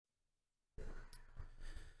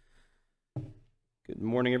Good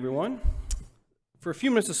morning, everyone. For a few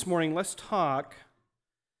minutes this morning, let's talk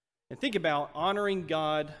and think about honoring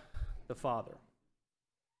God the Father.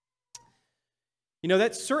 You know,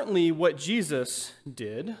 that's certainly what Jesus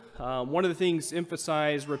did. One of the things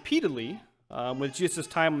emphasized repeatedly with Jesus'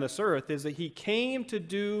 time on this earth is that he came to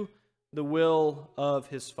do the will of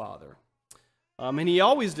his Father. And he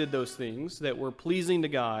always did those things that were pleasing to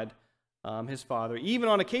God, his Father, even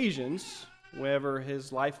on occasions whenever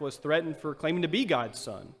his life was threatened for claiming to be God's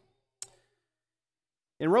Son.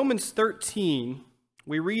 In Romans 13,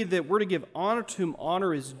 we read that we're to give honor to whom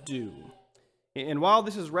honor is due. And while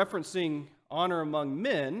this is referencing honor among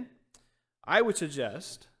men, I would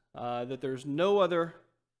suggest that there's no other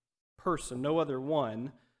person, no other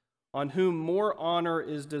one, on whom more honor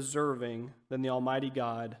is deserving than the Almighty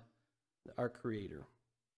God, our Creator.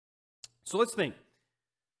 So let's think.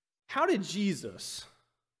 How did Jesus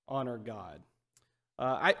honor God?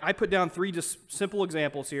 I put down three just simple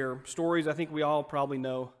examples here, stories I think we all probably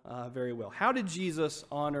know very well. How did Jesus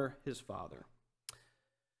honor his Father?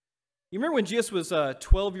 You remember when Jesus was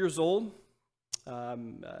 12 years old?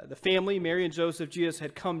 The family, Mary and Joseph, Jesus,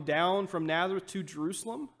 had come down from Nazareth to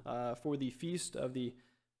Jerusalem for the feast of the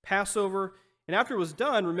Passover. And after it was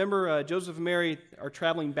done, remember Joseph and Mary are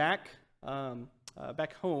traveling back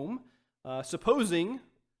home, supposing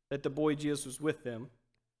that the boy Jesus was with them.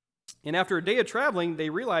 And after a day of traveling, they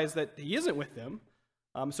realize that he isn't with them.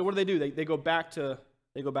 So what do? They go back to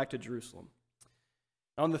Jerusalem.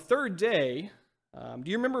 On the third day, do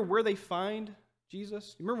you remember where they find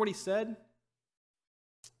Jesus? You remember what he said?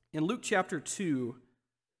 In Luke chapter 2,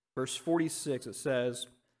 verse 46, it says,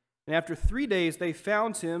 "And after 3 days they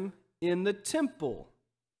found him in the temple,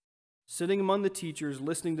 sitting among the teachers,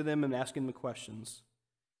 listening to them and asking them questions.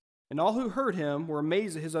 And all who heard him were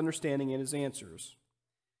amazed at his understanding and his answers.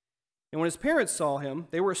 And when his parents saw him,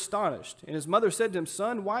 they were astonished. And his mother said to him,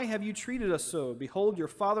 'Son, why have you treated us so? Behold, your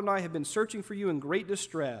father and I have been searching for you in great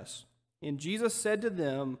distress.' And Jesus said to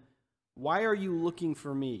them, 'Why are you looking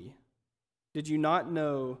for me? Did you not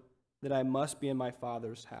know that I must be in my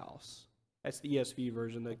Father's house?'" That's the ESV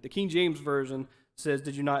version. The King James version says,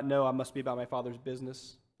 "Did you not know I must be about my Father's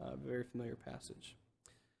business?" Very familiar passage.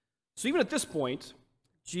 So even at this point,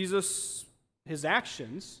 Jesus, his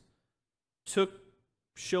actions took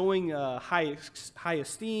showing high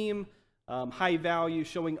esteem, high value,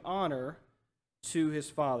 showing honor to his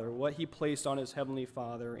Father, what he placed on his heavenly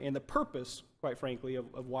Father, and the purpose, quite frankly,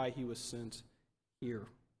 of why he was sent here.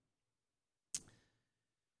 Do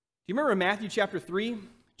you remember in Matthew chapter 3,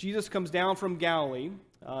 Jesus comes down from Galilee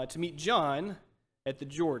to meet John at the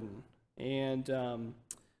Jordan and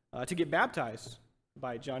to get baptized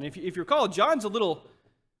by John. If you recall, John's a little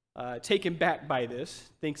taken back by this,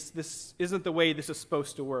 thinks this isn't the way this is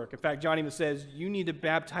supposed to work. In fact, John even says, "You need to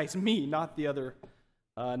baptize me, not the other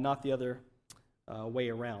way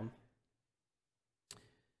around."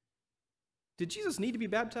 Did Jesus need to be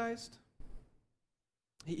baptized?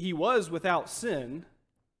 He was without sin,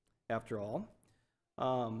 after all.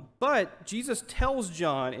 But Jesus tells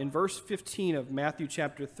John in verse 15 of Matthew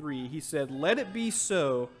chapter 3, he said, "Let it be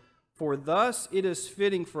so, for thus it is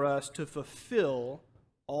fitting for us to fulfill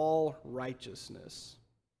all righteousness."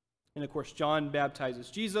 And of course, John baptizes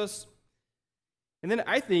Jesus. And then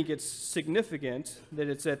I think it's significant that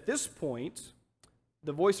it's at this point,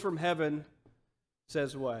 the voice from heaven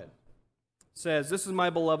says what? It says, "This is my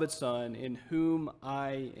beloved Son, in whom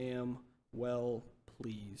I am well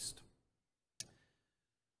pleased."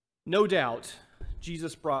 No doubt,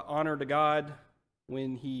 Jesus brought honor to God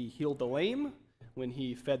when he healed the lame, when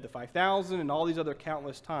he fed the 5,000, and all these other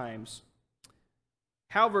countless times.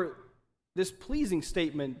 However, this pleasing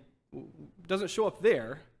statement doesn't show up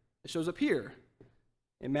there. It shows up here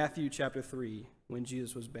in Matthew chapter 3 when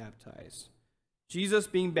Jesus was baptized. Jesus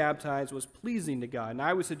being baptized was pleasing to God, and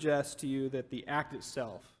I would suggest to you that the act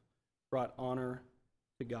itself brought honor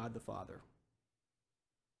to God the Father.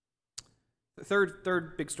 The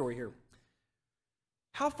third big story here.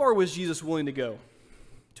 How far was Jesus willing to go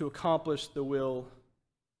to accomplish the will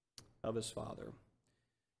of his Father?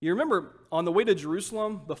 You remember, on the way to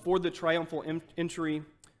Jerusalem, before the triumphal entry,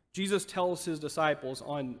 Jesus tells his disciples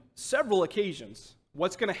on several occasions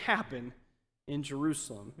what's going to happen in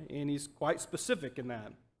Jerusalem, and he's quite specific in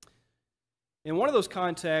that. In one of those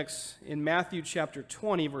contexts, in Matthew chapter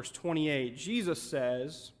 20, verse 28, Jesus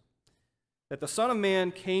says that the Son of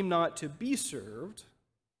Man came not to be served,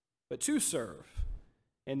 but to serve,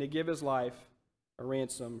 and to give his life a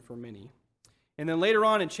ransom for many. And then later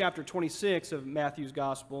on in chapter 26 of Matthew's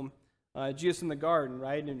Gospel, Jesus in the garden,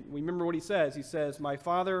 right? And we remember what he says. He says, "My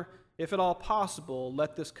Father, if at all possible,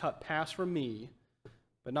 let this cup pass from me,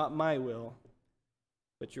 but not my will,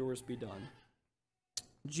 but yours be done.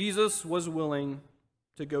 Jesus was willing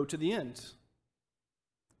to go to the end.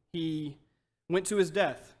 He went to his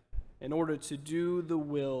death in order to do the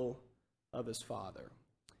will of his Father.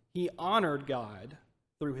 He honored God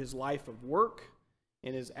through his life of work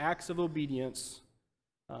and his acts of obedience.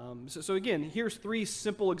 So again, here's three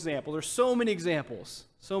simple examples. There's so many examples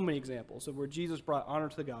of where Jesus brought honor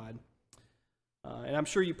to God. And I'm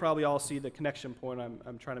sure you probably all see the connection point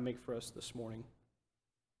I'm trying to make for us this morning.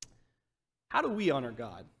 How do we honor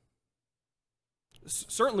God?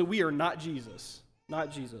 Certainly we are not Jesus,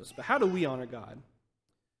 but how do we honor God?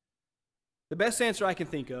 The best answer I can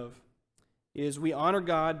think of is we honor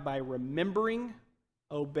God by remembering,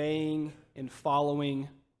 obeying, and following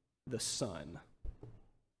the Son,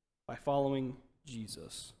 by following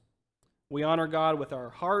Jesus. We honor God with our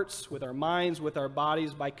hearts, with our minds, with our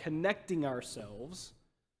bodies, by connecting ourselves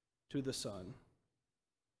to the Son.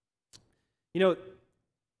 You know,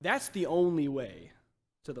 that's the only way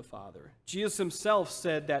to the Father. Jesus himself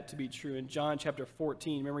said that to be true in John chapter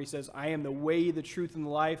 14. Remember, he says, I am the way, the truth, and the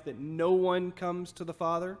life, that no one comes to the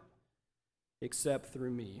Father except through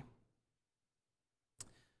me.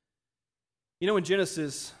 You know, in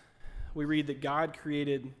Genesis, we read that God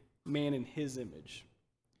created man in his image.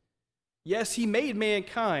 Yes, he made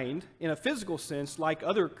mankind in a physical sense like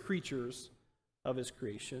other creatures of his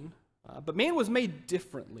creation, but man was made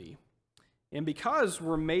differently. And because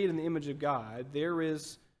we're made in the image of God, there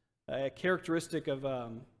is a characteristic of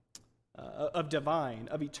divine,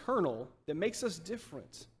 of eternal, that makes us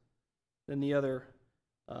different than the other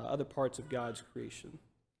parts of God's creation.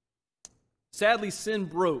 Sadly, sin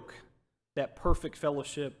broke that perfect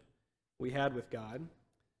fellowship we had with God.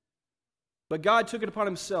 But God took it upon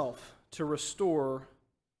himself to restore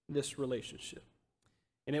this relationship.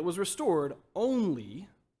 And it was restored only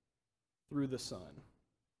through the Son.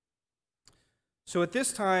 So at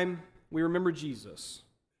this time, we remember Jesus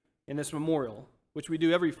in this memorial, which we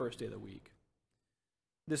do every first day of the week.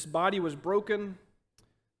 This body was broken,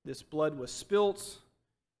 this blood was spilt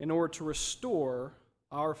in order to restore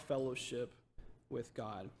our fellowship with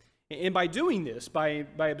God. And by doing this, by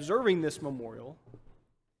observing this memorial,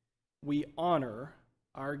 we honor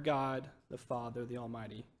our God, the Father, the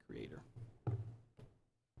Almighty Creator.